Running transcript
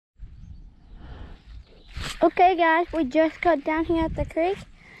Okay guys, we just got down here at the creek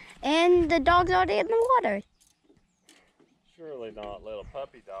and the dog's already in the water. Surely not little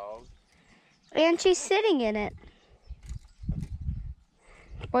puppy dog. And she's sitting in it.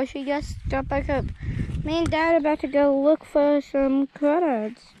 Or she just got back up. Me and Dad are about to go look for some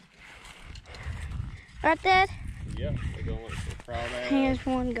crawdads. Right, Dad? Yep, we're going to look for crawdads. Here's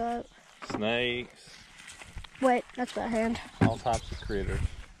one goat. Snakes. Wait, that's my hand. All types of critters.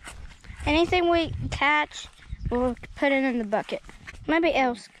 Anything we catch, we'll put it in the bucket. Maybe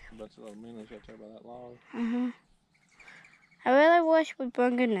else. A bunch of little minnows right there by that log. I really wish we'd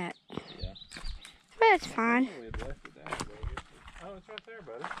bring a net. Yeah. But it's fine. We had left it down there. Oh, it's right there,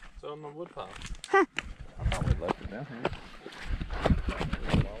 buddy. It's on the wood pile. Huh. I thought we'd left it down here.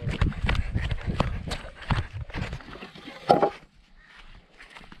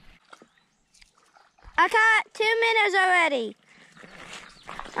 I caught 2 minnows already.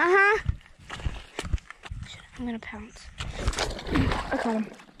 I'm gonna pounce. I caught him.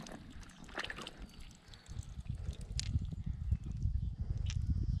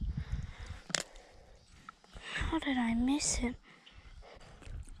 How did I miss him?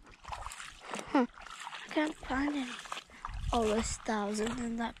 I can't find any. Oh, there's thousands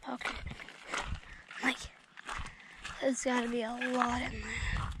in that pocket. Like, there's gotta be a lot in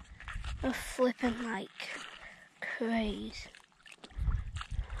there. We're flipping like crazy.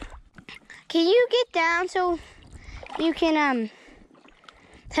 Can you get down so you can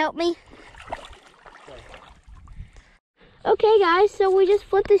help me? Okay guys, so we just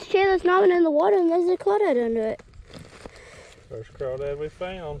flipped this chair that's not in the water and there's a crawdad under it. First crawdad we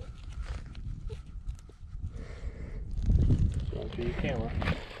found. Show to your camera.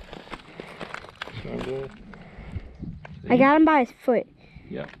 Show good. I got him by his foot.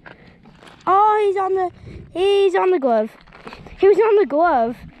 Yep. Oh, he's on the glove. He was on the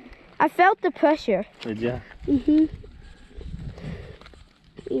glove. I felt the pressure. Did ya? You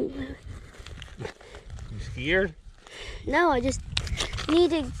Scared? No, I just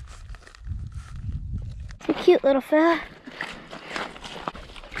needed. It's a cute little fella.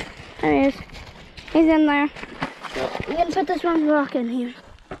 There he is. He's in there. Yep. I'm gonna put this one rock in here.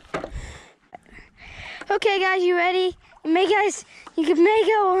 Okay, guys, you ready? You can make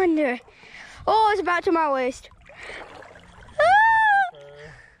go under. Oh, it's about to my waist. Ah!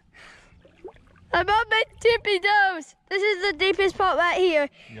 I'm on my tippy toes. This is the deepest part right here.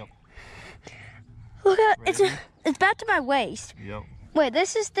 Yep. Look at it's about to my waist. Yep. Wait,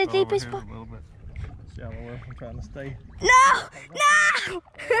 this is the deepest part. A little bit shallower. I'm trying to stay. No! No!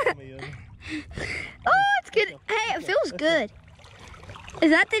 Oh, it's good. Hey, it feels good. Is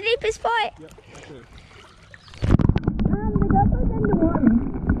that the deepest part? Yep, that's it. The duck was in the water.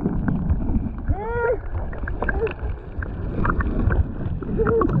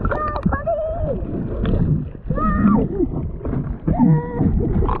 No, buddy! No!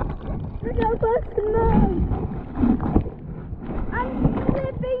 We're so close to move. I'm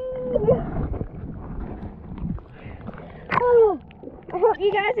slipping. Oh, I hope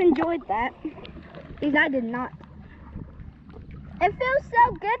you guys enjoyed that. Because I did not. It feels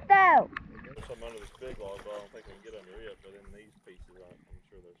so good though. There's some under this big log, but I don't think we can get under it. But in these pieces, I'm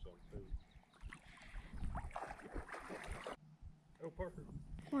sure there's some too. Oh, Parker.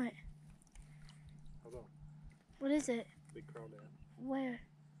 What? Hold on. What is it? Big crawdad. Where?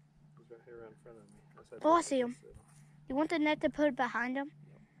 He's right here in front of me. Oh, I see him. You want the net to put behind him?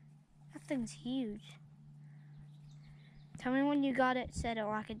 Yep. That thing's huge. Tell me when you got it set,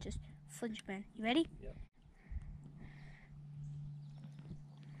 or I could just flinch man. You ready? Yep.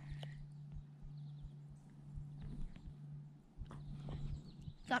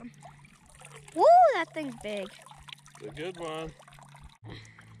 Got him. Woo, that thing's big. It's a good one.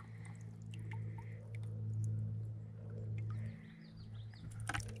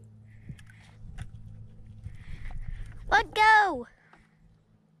 Let go.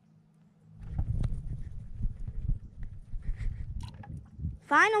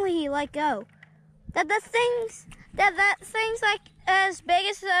 Finally, he let go. That thing's like as big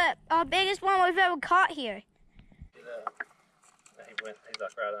as the biggest one we've ever caught here. He's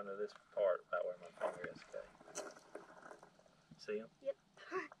like right under this part, about where my finger is. Okay. See him? Yep.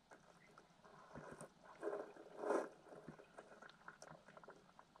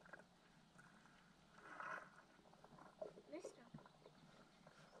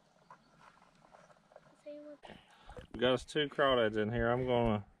 We got us 2 crawdads in here. I'm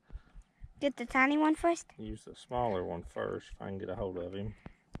gonna Get the tiny one first? use the smaller one first if I can get a hold of him.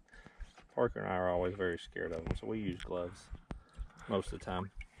 Parker and I are always very scared of him, so we use gloves most of the time.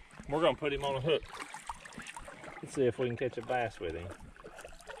 We're gonna put him on a hook and see if we can catch a bass with him.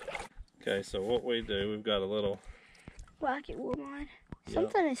 Okay, so what we do, we've got a little... rocket wool line. Yep.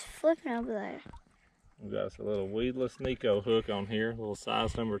 Something is flipping over there. We've got us a little weedless Nico hook on here, a little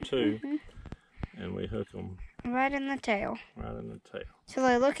size number 2. And we hook them right in the tail. right in the tail. So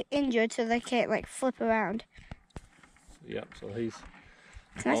they look injured so they can't like flip around. Yep, so he's...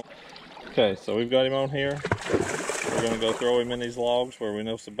 Okay, so we've got him on here. We're going to go throw him in these logs where we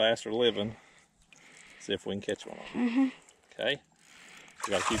know some bass are living. See if we can catch one of them. Okay?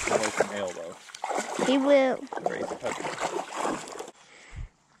 We got to keep him away from El though. He will. Crazy puppy.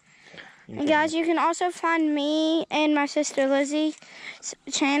 And guys, you can also find me and my sister Lizzie's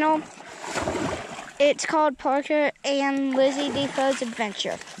channel. It's called Parker and Lizzie Defoe's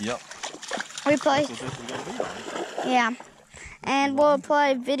Adventure. Yep. We play. That's what this is going to be like. Yeah. And we'll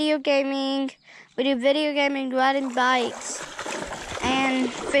play video gaming. We do video gaming, riding bikes,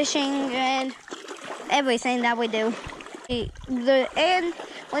 and fishing, and everything that we do. And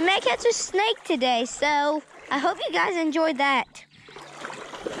we may catch a snake today, so I hope you guys enjoyed that.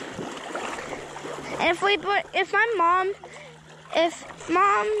 And if me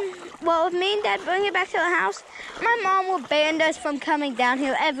and Dad bring it back to the house, my mom will ban us from coming down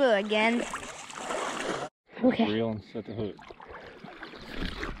here ever again. Okay. Reel and set the hook.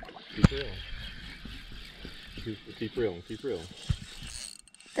 Keep reeling. Keep reeling. Keep reeling.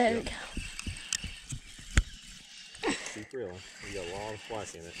 There we go. Keep reeling. You got a lot of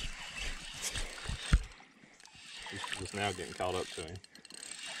slack in it. He's just now getting caught up to him.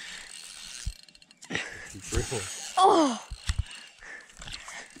 Keep reeling. Oh!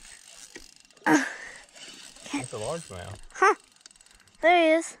 That's a largemouth. Huh. There he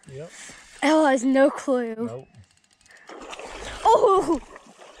is. Yep. Elle has no clue. Nope. Oh!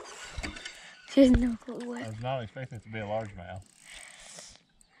 She has no clue I what. was not expecting it to be a largemouth.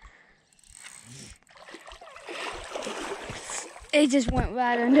 It just went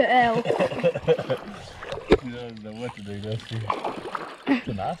right under Elle. She doesn't know what to do, does she? It's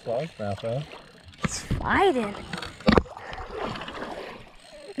a nice largemouth, though. It's fighting.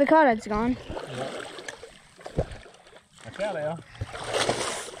 The cardhead's gone. Yep. Watch out, Elle.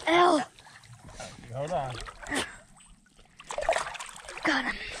 Elle! Hold on. Got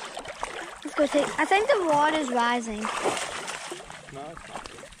him. Let's go take. I think the water's rising. No, it's not.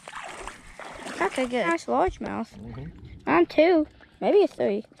 Okay, good. Nice largemouth. Mm-hmm. On 2, maybe a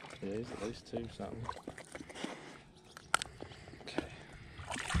 3. Yeah, he's at least 2 something. Okay.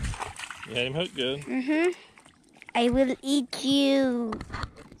 You had him hooked good. I will eat you.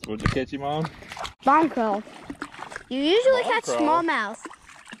 So what'd you catch him on? Bomb crawl. You usually Bomb catch crawl? smallmouth.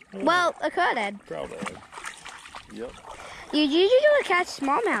 Well, a crawdad. Crawdad. Yep. You usually catch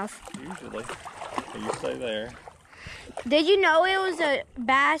smallmouth. Usually. You stay there. Did you know it was a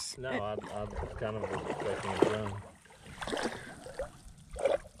bass? No, I kind of was expecting a drum.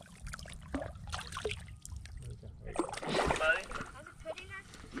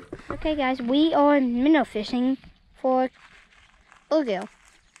 Okay, guys, we are minnow fishing for bluegill.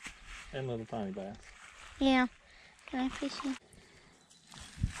 And little tiny bass. Yeah. Can I fish you?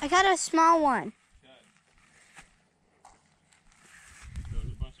 I got a small one. There's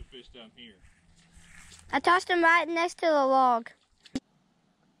a bunch of fish down here. I tossed him right next to the log.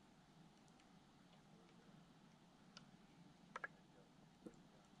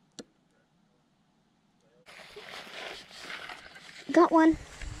 Got one.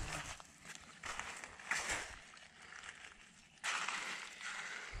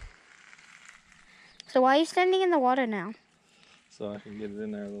 So why are you standing in the water now? So I can get it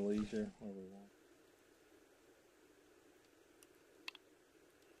in there at a leisure where we want.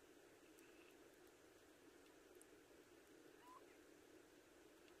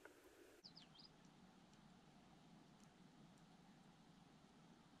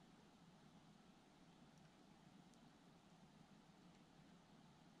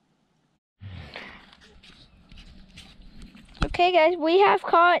 Okay, guys, we have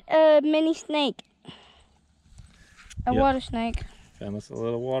caught a mini snake. A Yep. water snake. Found us a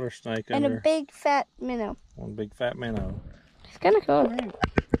little water snake And under a big fat minnow. one big fat minnow. It's kind of cool.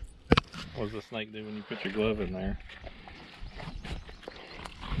 What does the snake do when you put your glove in there?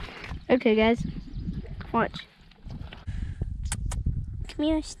 Okay, guys. Watch. Come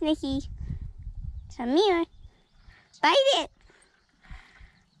here, Snicky. Come here. Bite it.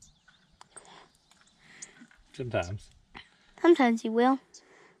 Sometimes. Sometimes you will.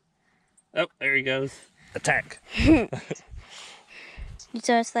 Oh, there he goes. Attack.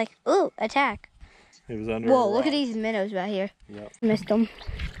 So it's like, ooh, attack. He was under. Whoa, a look rock. at these minnows right here. Yep. Missed them.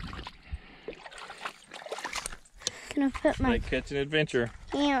 Gonna put my Snake catching adventure.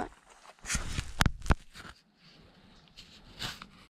 hand